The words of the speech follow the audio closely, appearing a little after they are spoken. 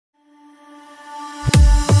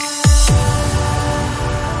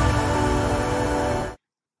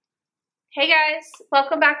guys,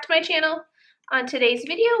 welcome back to my channel. On today's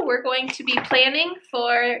video, we're going to be planning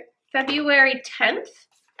for February 10th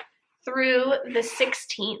through the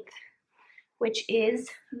 16th, which is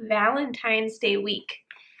Valentine's Day week.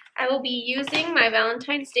 I will be using my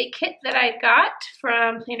Valentine's Day kit that I got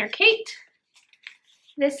from Planner Kate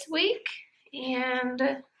this week,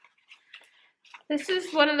 and this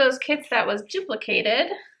is one of those kits that was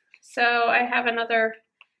duplicated, so I have another.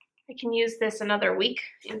 I can use this another week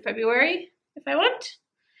in February if I want,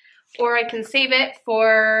 or I can save it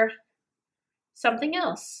for something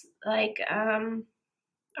else, like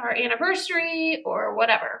our anniversary or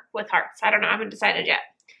whatever with hearts. I don't know, I haven't decided yet,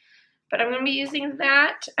 but I'm going to be using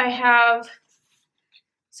that. I have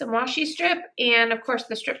some washi strip and of course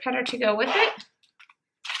the strip header to go with it.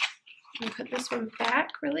 I'm going to put this one back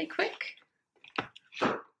really quick.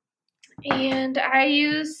 And I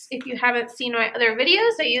use, if you haven't seen my other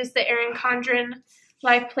videos, I use the Erin Condren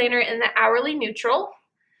LifePlanner in the hourly neutral.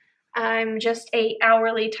 I'm just a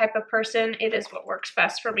hourly type of person. It is what works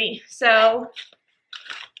best for me. So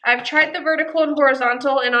I've tried the vertical and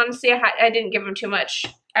horizontal, and honestly I didn't give them too much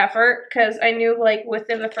effort because I knew like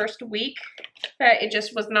within the first week that it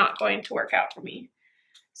just was not going to work out for me.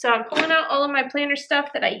 So I'm pulling out all of my planner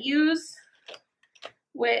stuff that I use,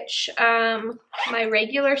 which my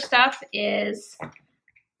regular stuff is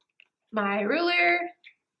my ruler,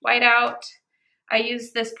 whiteout. I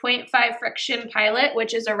use this 0.5 friction pilot,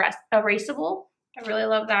 which is erasable. I really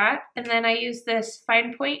love that. And then I use this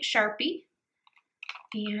fine point Sharpie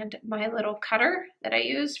and my little cutter that I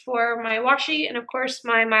use for my washi, and of course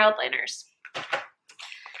my mild liners.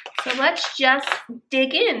 So let's just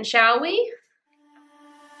dig in, shall we?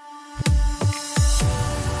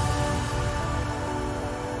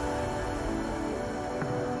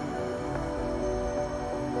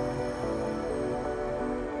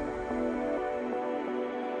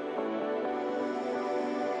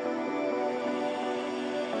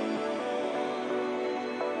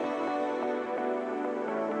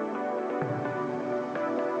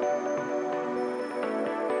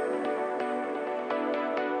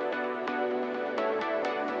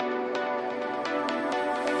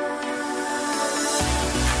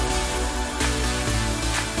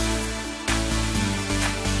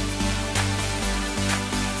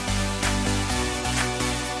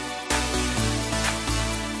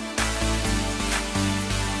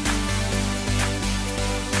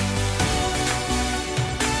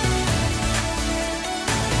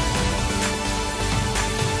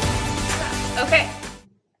 Okay,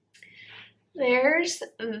 there's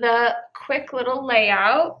the quick little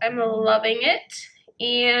layout. I'm loving it.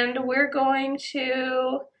 And we're going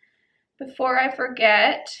to, before I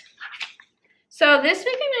forget, so this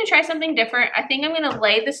week I'm going to try something different. I think I'm going to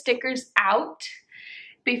lay the stickers out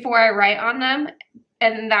before I write on them.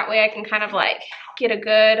 And that way I can kind of like get a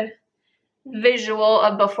good visual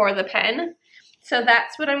of before the pen. So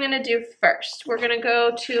that's what I'm going to do first. We're going to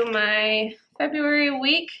go to my February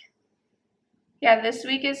week. Yeah, this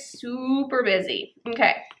week is super busy.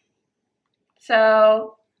 Okay,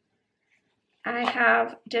 so I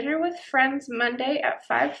have dinner with friends Monday at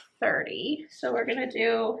 5:30. So we're gonna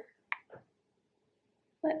do,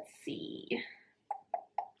 let's see.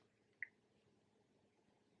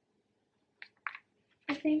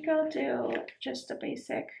 I think I'll do just a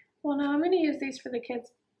basic, well no, I'm gonna use these for the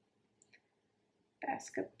kids'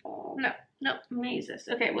 basketball. No, I'm gonna use this.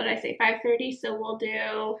 Okay, what did I say, 5:30? So we'll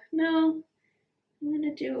do, no. I'm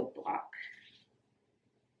gonna do a block.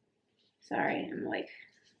 Sorry, I'm like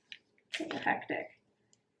a little hectic.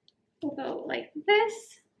 We'll go like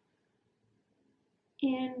this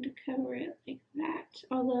and cover it like that.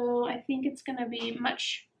 Although I think it's gonna be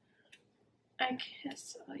much, I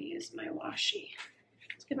guess I'll use my washi.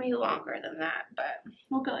 It's gonna be longer than that, but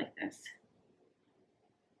we'll go like this.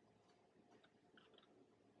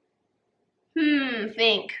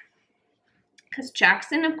 Think. Because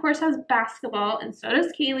Jackson, of course, has basketball, and so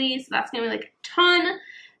does Kaylee, so that's going to be like a ton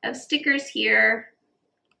of stickers here.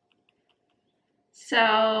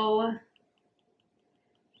 So,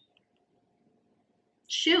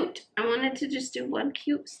 shoot, I wanted to just do one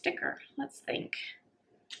cute sticker. Let's think.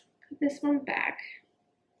 Put this one back.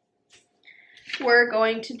 We're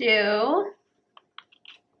going to do,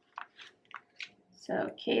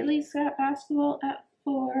 so Kaylee's got basketball at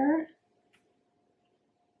 4.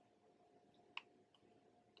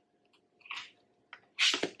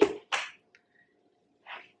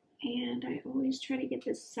 And I always try to get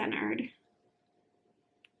this centered.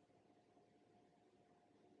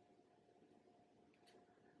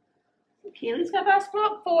 Kaylee's got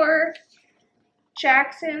basketball at 4.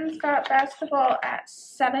 Jackson's got basketball at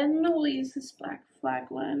 7. We'll use this black flag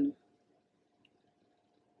one.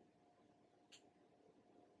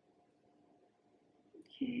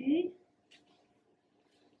 Okay.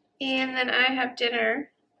 And then I have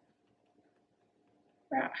dinner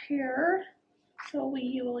right here. So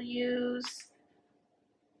we will use,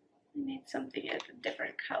 I need something in a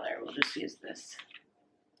different color. We'll just use this.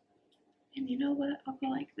 And you know what? I'll go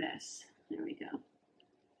like this. There we go.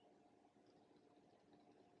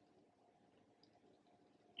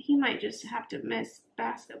 He might just have to miss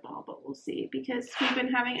basketball, but we'll see, because we've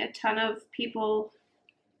been having a ton of people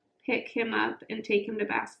pick him up and take him to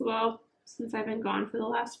basketball since I've been gone for the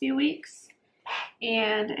last few weeks.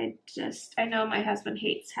 And I know my husband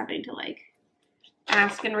hates having to like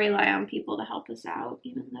ask and rely on people to help us out,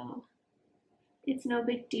 even though it's no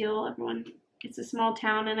big deal. Everyone, it's a small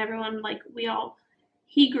town, and everyone, like,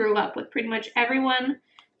 he grew up with pretty much everyone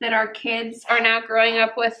that our kids are now growing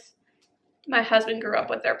up with. My husband grew up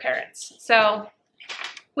with their parents. So,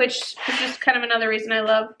 which is just kind of another reason I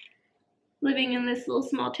love living in this little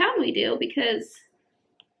small town we do, because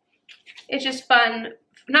it's just fun.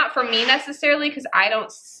 Not for me necessarily, because I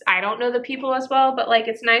don't know the people as well, but like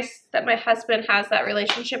it's nice that my husband has that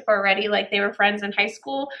relationship already. Like they were friends in high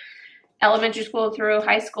school, elementary school through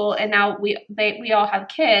high school, and now we all have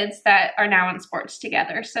kids that are now in sports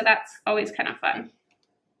together. So that's always kind of fun.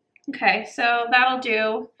 Okay, so that'll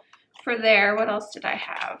do for there. What else did I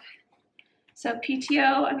have? So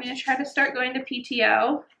PTO, I'm going to try to start going to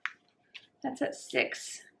PTO. That's at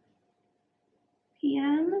 6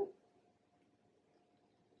 p.m.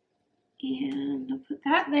 And I'll put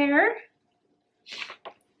that there.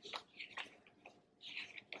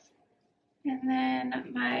 And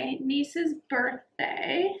then my niece's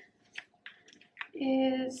birthday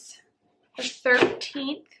is the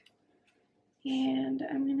 13th. And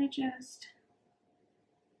I'm going to just,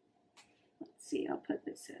 let's see, I'll put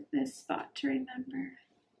this in this spot to remember.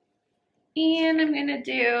 And I'm going to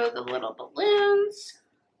do the little balloons.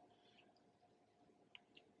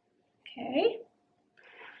 Okay.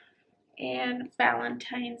 And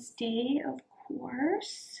Valentine's Day, of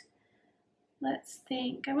course. Let's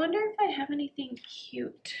think. I wonder if I have anything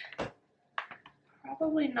cute.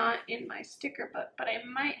 Probably not in my sticker book, but I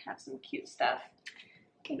might have some cute stuff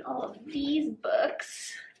in all of these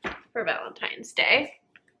books for Valentine's Day.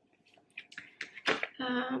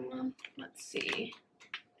 Let's see.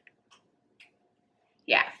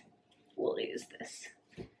 Yeah, we'll use this.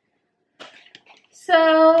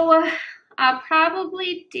 So I'll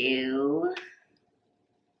probably do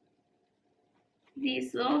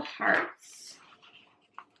these little hearts.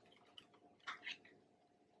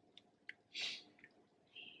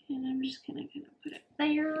 And I'm just gonna put it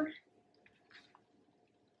there.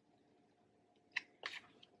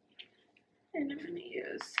 And I'm gonna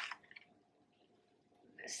use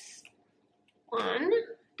this one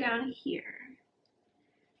down here.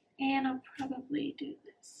 And I'll probably do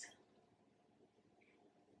this.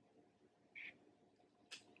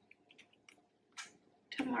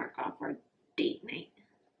 To mark off our date night.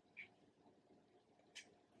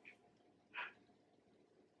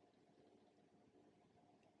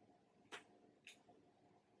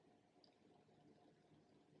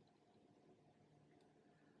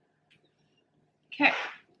 Okay,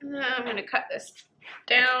 now I'm going to cut this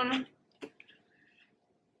down.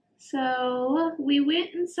 So we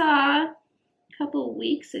went and saw a couple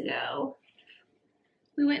weeks ago.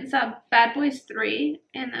 We went and saw Bad Boys 3,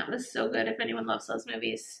 and that was so good. If anyone loves those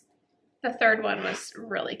movies, the third one was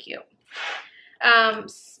really cute.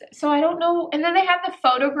 So I don't know. And then they have The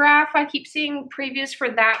Photograph. I keep seeing previews for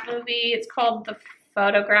that movie. It's called The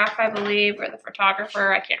Photograph, I believe, or The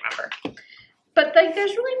Photographer. I can't remember. But like,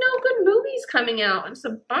 there's really no good movies coming out. It's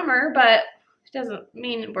a bummer, but it doesn't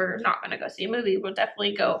mean we're not going to go see a movie. We'll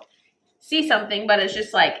definitely go see something, but it's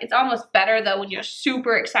just like, it's almost better though when you're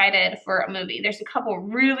super excited for a movie. There's a couple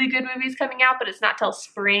really good movies coming out, but it's not till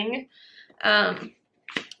spring.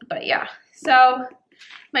 But yeah, so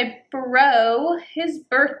my bro, his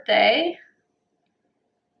birthday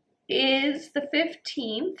is the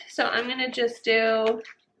 15th, so I'm gonna just do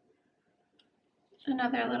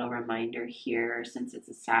another little reminder here since it's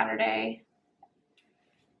a Saturday.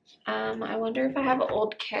 I wonder if I have an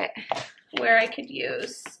old kit where I could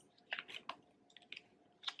use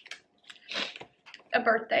a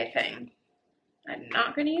birthday thing. I'm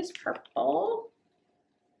not going to use purple.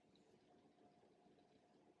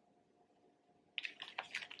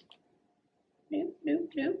 Nope, nope,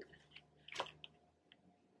 nope.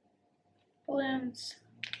 Balloons.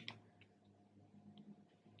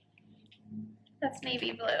 That's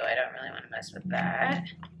navy blue. I don't really want to mess with that.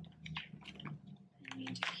 I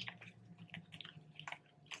need to keep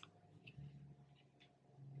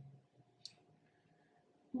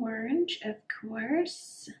orange, of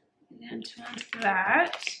course, didn't want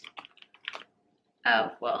that.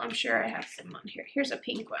 Oh, well, I'm sure I have some on here. Here's a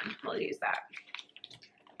pink one. I'll use that.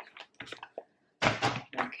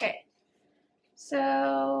 Okay.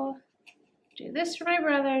 So, do this for my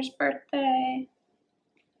brother's birthday.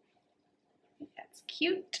 That's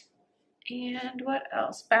cute. And what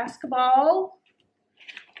else? Basketball.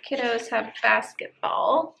 Kiddos have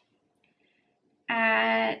basketball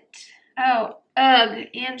at, oh, ugh,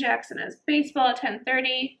 Ann Jackson has baseball at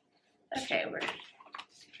 10:30. Okay,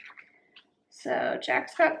 so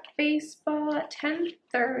Jack's got baseball at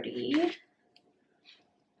 10:30.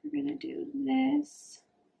 We're gonna do this.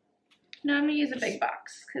 No, I'm gonna use a big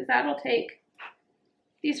box because that'll take,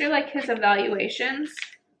 these are like his evaluations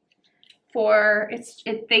for,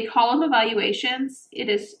 they call them evaluations.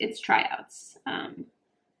 It's tryouts.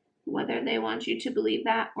 Whether they want you to believe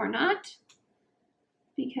that or not,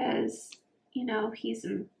 because, you know, he's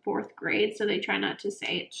in 4th grade, so they try not to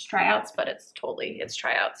say it's tryouts, but it's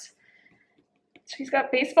tryouts. So he's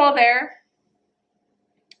got baseball there,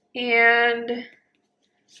 and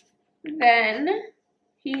then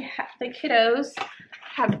the kiddos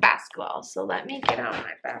have basketball. So let me get on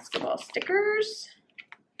my basketball stickers.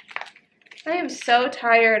 I am so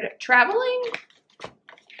tired. Traveling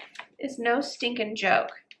is no stinking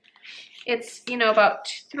joke. It's, you know, about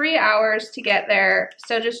 3 hours to get there.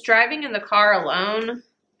 So just driving in the car alone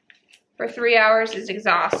for 3 hours is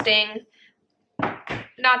exhausting.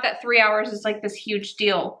 Not that 3 hours is like this huge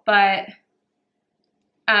deal, but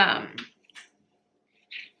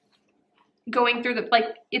going through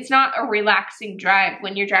it's not a relaxing drive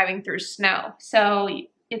when you're driving through snow. So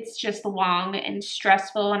it's just long and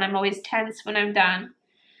stressful, and I'm always tense when I'm done.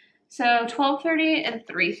 So 12:30 and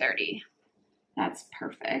 3:30. That's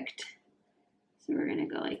perfect. So we're gonna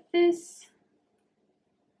go like this,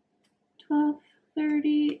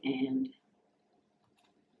 12:30 and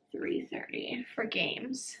 3:30 for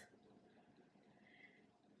games.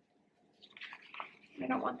 I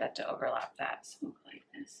don't want that to overlap that, so we'll go like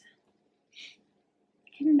this. I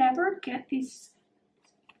can never get these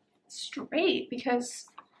straight because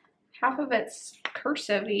half of it's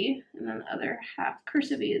cursive-y and then the other half,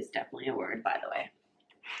 cursive-y is definitely a word, by the way.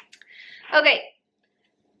 Okay.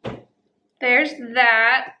 There's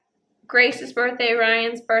that. Grace's birthday,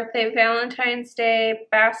 Ryan's birthday, Valentine's Day,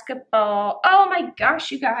 basketball. Oh my gosh,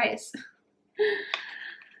 you guys.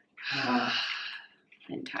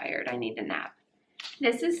 I'm tired. I need a nap.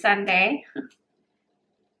 This is Sunday,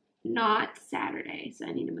 not Saturday, so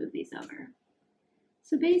I need to move these over.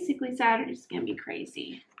 So basically Saturday's going to be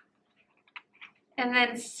crazy. And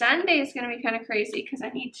then Sunday is going to be kind of crazy because we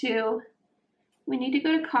need to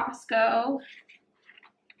go to Costco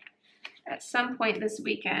at some point this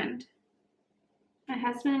weekend. My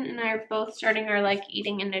husband and I are both starting our like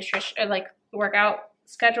eating and nutrition, workout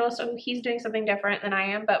schedule. So he's doing something different than I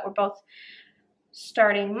am, but we're both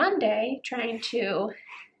starting Monday trying to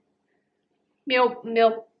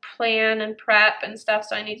meal plan and prep and stuff.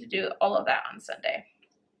 So I need to do all of that on Sunday.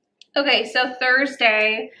 Okay, so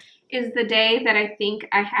Thursday is the day that I think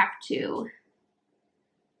I have to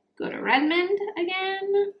go to Redmond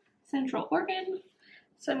again, Central Oregon.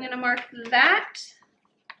 So I'm going to mark that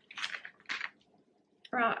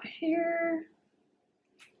right here.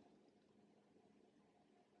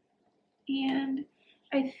 And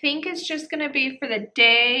I think it's just going to be for the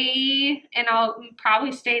day, and I'll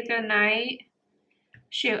probably stay through the night.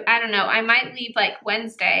 Shoot, I don't know. I might leave like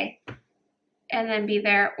Wednesday and then be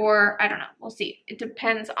there, or I don't know. We'll see. It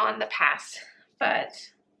depends on the pass.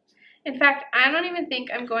 But in fact, I don't even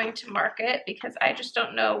think I'm going to mark it because I just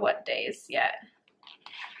don't know what days yet.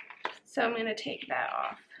 So I'm going to take that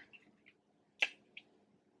off.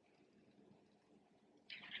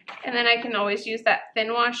 And then I can always use that thin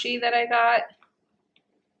washi that I got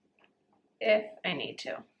if I need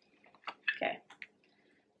to. Okay.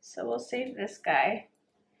 So we'll save this guy.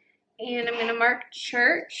 And I'm going to mark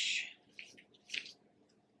church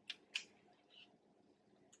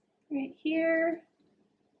right here.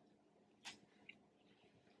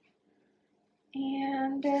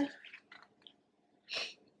 And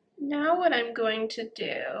now what I'm going to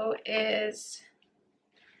do is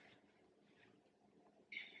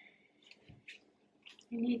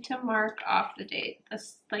I need to mark off the date.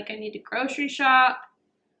 This, like, I need to grocery shop,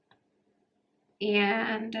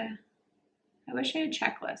 and I wish I had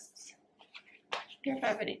checklists. I wonder if I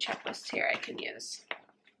have any checklists here I can use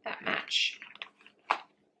that match.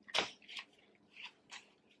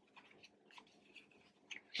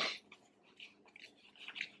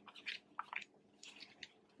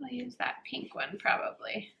 I'll use that pink one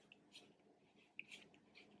probably.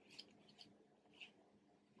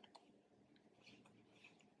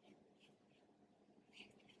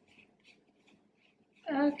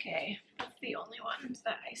 Okay, that's the only ones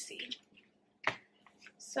that I see.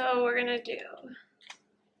 So we're gonna do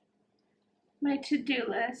my to-do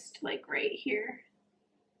list, like right here.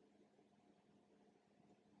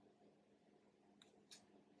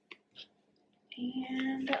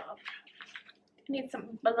 And I need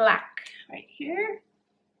some black right here.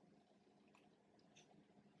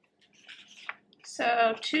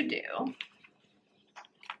 So to do.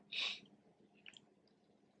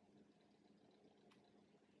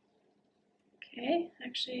 Okay,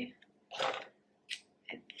 actually,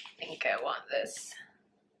 I think I want this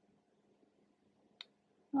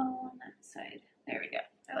all on that side. There we go.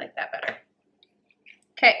 I like that better.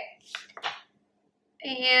 Okay.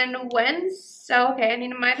 And when, so okay, I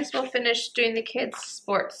might as well finish doing the kids'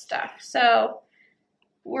 sports stuff. So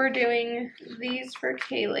we're doing these for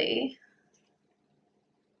Kaylee.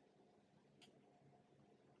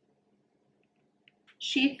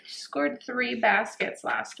 She scored 3 baskets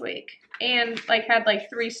last week and like had like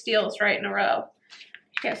 3 steals right in a row.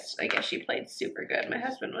 I guess she played super good. My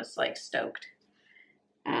husband was like stoked.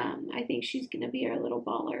 I think she's gonna be our little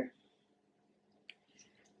baller.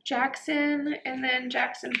 Jackson, and then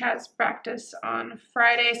Jackson has practice on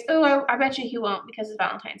Fridays. Oh, I bet you he won't because it's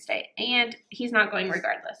Valentine's Day, and he's not going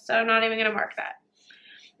regardless, so I'm not even gonna mark that.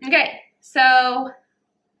 Okay, so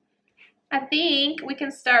I think we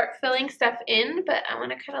can start filling stuff in, but I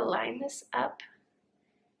want to kind of line this up,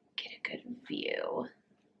 get a good view.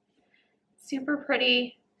 Super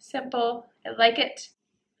pretty, simple, I like it.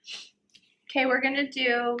 Okay, we're gonna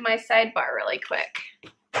do my sidebar really quick.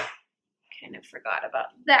 Kind of forgot about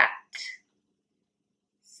that.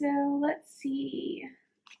 So let's see.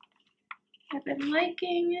 I've been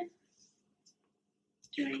liking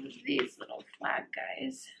doing these little flag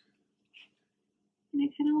guys. And I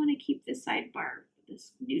kind of want to keep the sidebar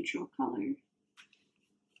this neutral color.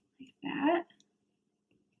 Like that.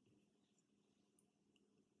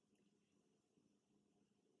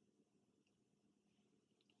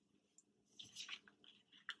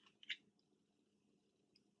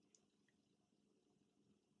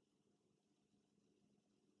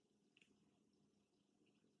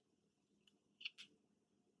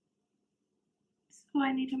 So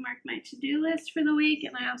I need to mark my to-do list for the week,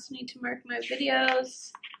 and I also need to mark my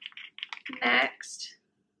videos next.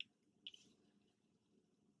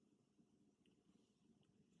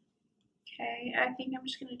 Okay, I think I'm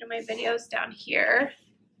just going to do my videos down here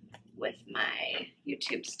with my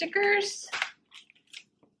YouTube stickers.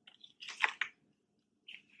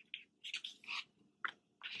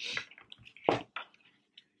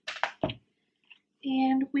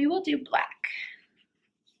 And we will do black.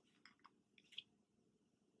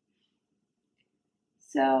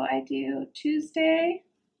 So I do Tuesday,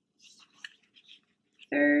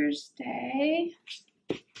 Thursday,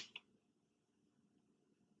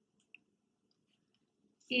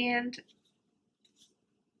 and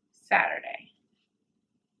Saturday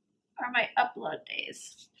are my upload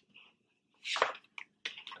days.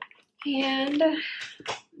 And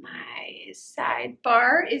my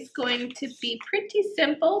sidebar is going to be pretty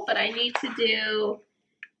simple, but I need to do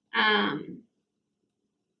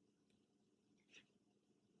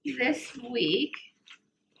this week.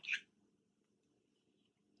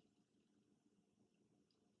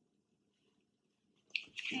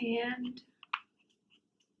 And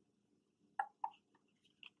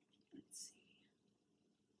let's see.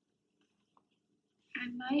 I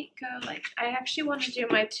might go like, I actually want to do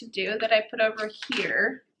my to-do that I put over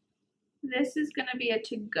here. This is going to be a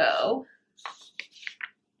to-go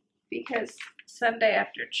because Sunday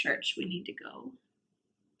after church we need to go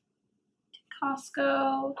to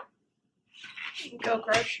Costco and go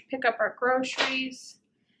pick up our groceries.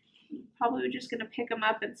 Probably just going to pick them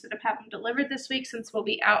up instead of have them delivered this week since we'll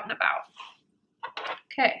be out and about.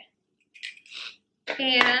 Okay.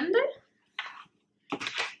 And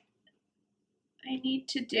I need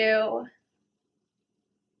to do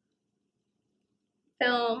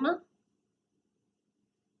film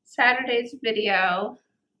Saturday's video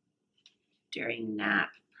during nap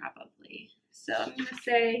probably. So I'm going to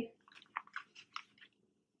say,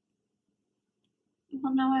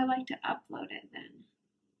 well, no, I like to upload it then.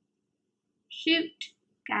 Shoot,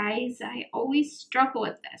 guys, I always struggle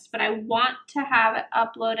with this, but I want to have it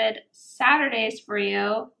uploaded Saturdays for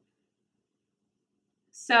you.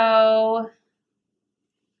 So I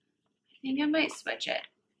think I might switch it.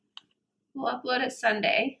 We'll upload it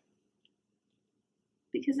Sunday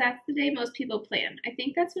because that's the day most people plan. I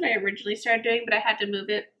think that's what I originally started doing, but I had to move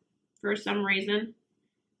it for some reason.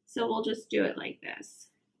 So we'll just do it like this.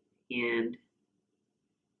 And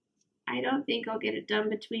I don't think I'll get it done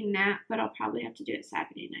between nap, but I'll probably have to do it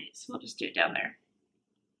Saturday night. So we'll just do it down there.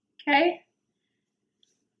 Okay.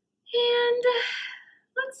 And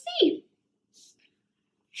let's see.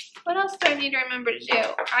 What else do I need to remember to do?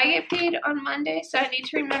 I get paid on Monday, so I need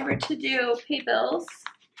to remember to pay bills.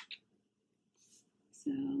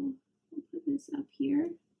 So we'll put this up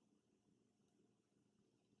here.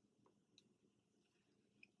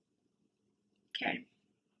 Okay.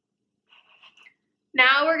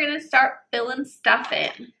 Now we're gonna start filling stuff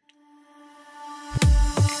in.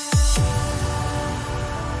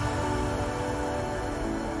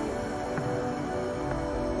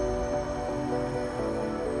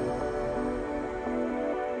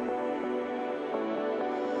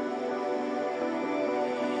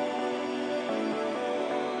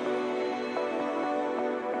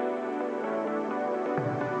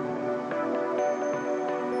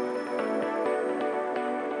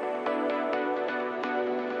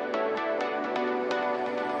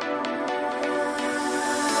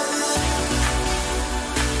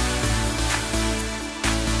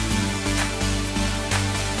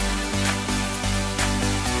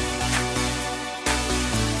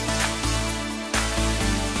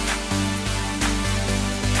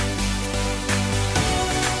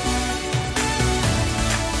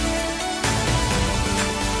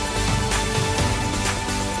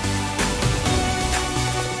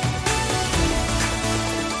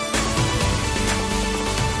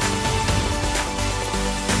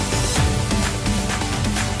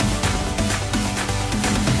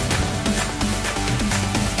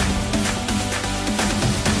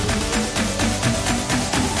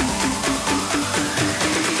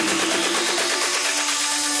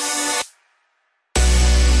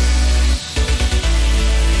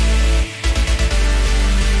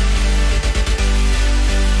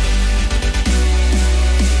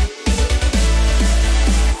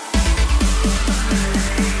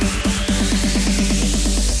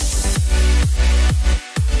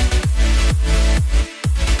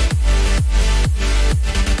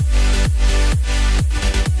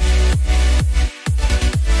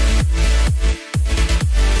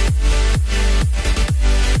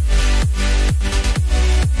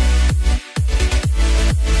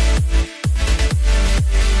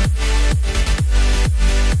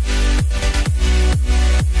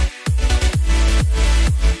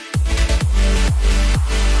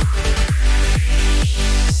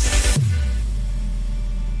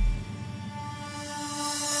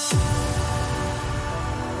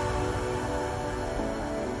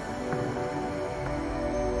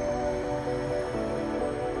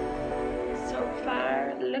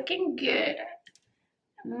 Looking good.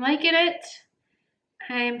 I'm liking it.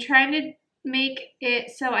 I'm trying to make it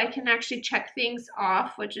so I can actually check things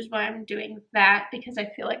off, which is why I'm doing that, because I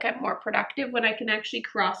feel like I'm more productive when I can actually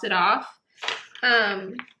cross it off.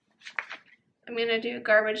 I'm gonna do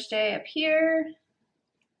garbage day up here,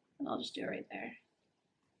 and I'll just do it right there.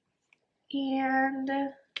 And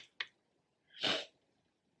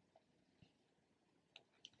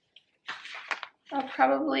I'll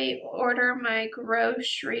probably order my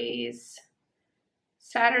groceries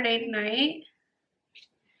Saturday night.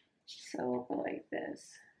 So we'll go like this.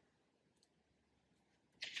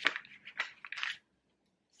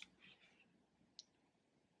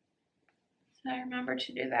 So I remember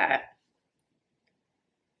to do that.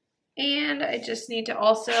 And I just need to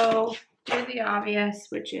also do the obvious,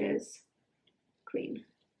 which is clean.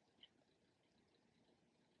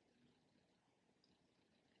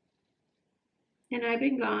 And I've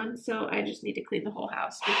been gone, so I just need to clean the whole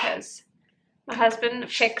house because my husband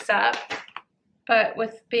picks up, but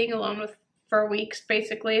with being alone for weeks,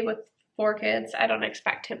 basically, with 4 kids, I don't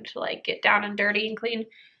expect him to like get down and dirty and clean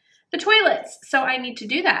the toilets. So I need to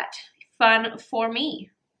do that. Fun for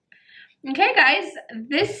me. Okay, guys,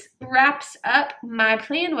 this wraps up my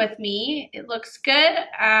plan with me. It looks good.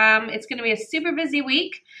 It's going to be a super busy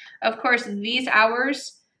week. Of course, these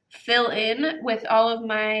hours fill in with all of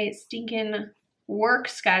my stinking work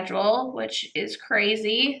schedule, which is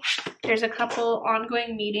crazy. There's a couple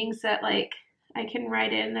ongoing meetings that like I can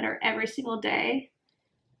write in that are every single day.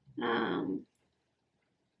 We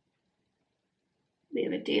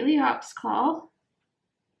have a daily ops call.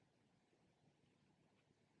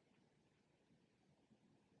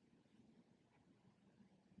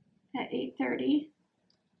 At 8:30.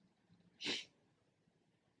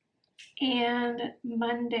 And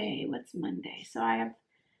Monday, what's Monday? So I have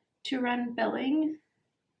to run billing.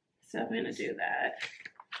 So I'm going to do that.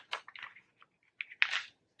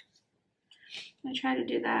 I try to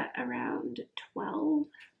do that around 12.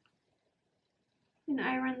 And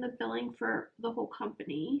I run the billing for the whole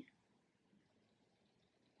company.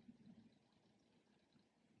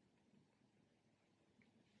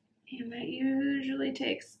 And that usually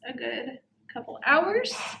takes a good couple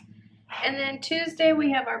hours. And then Tuesday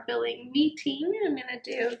we have our billing meeting. I'm going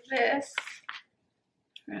to do this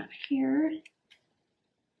right here.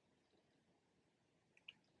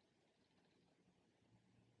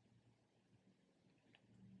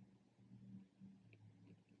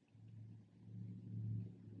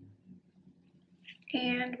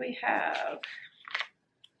 And we have,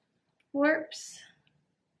 whoops.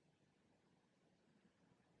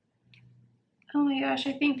 Oh my gosh,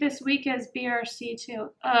 I think this week is BRC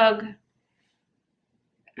too. Ugh.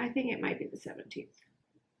 I think it might be the 17th.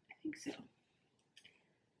 I think so.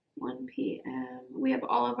 1 p.m. We have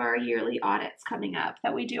all of our yearly audits coming up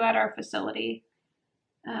that we do at our facility.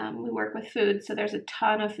 We work with food, so there's a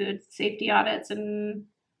ton of food safety audits and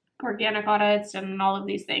organic audits and all of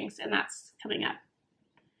these things, and that's coming up.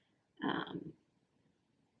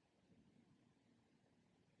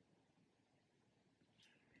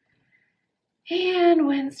 And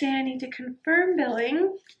Wednesday I need to confirm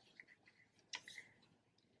billing.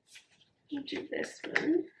 I'll do this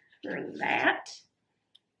one for that.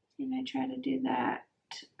 And I try to do that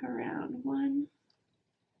around 1.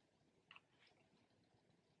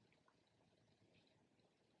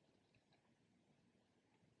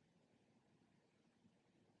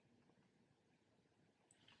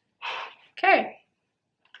 Okay.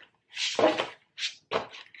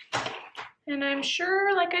 And I'm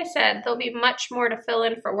sure, like I said, there'll be much more to fill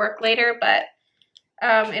in for work later, but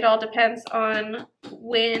it all depends on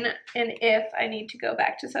when and if I need to go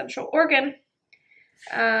back to Central Oregon.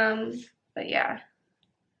 But yeah,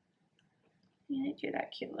 I'm gonna do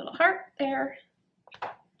that cute little heart there.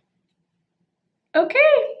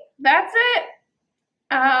 Okay, that's it.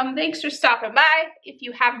 Thanks for stopping by. If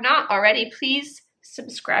you have not already, please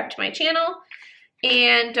subscribe to my channel.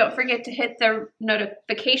 And don't forget to hit the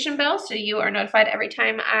notification bell so you are notified every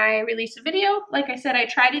time I release a video. Like I said, I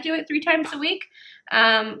try to do it 3 times a week.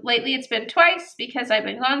 Lately it's been twice because I've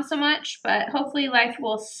been gone so much, but hopefully life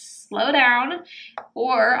will slow down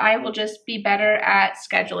or I will just be better at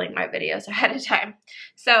scheduling my videos ahead of time.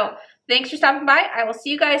 So thanks for stopping by. I will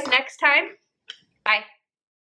see you guys next time. Bye.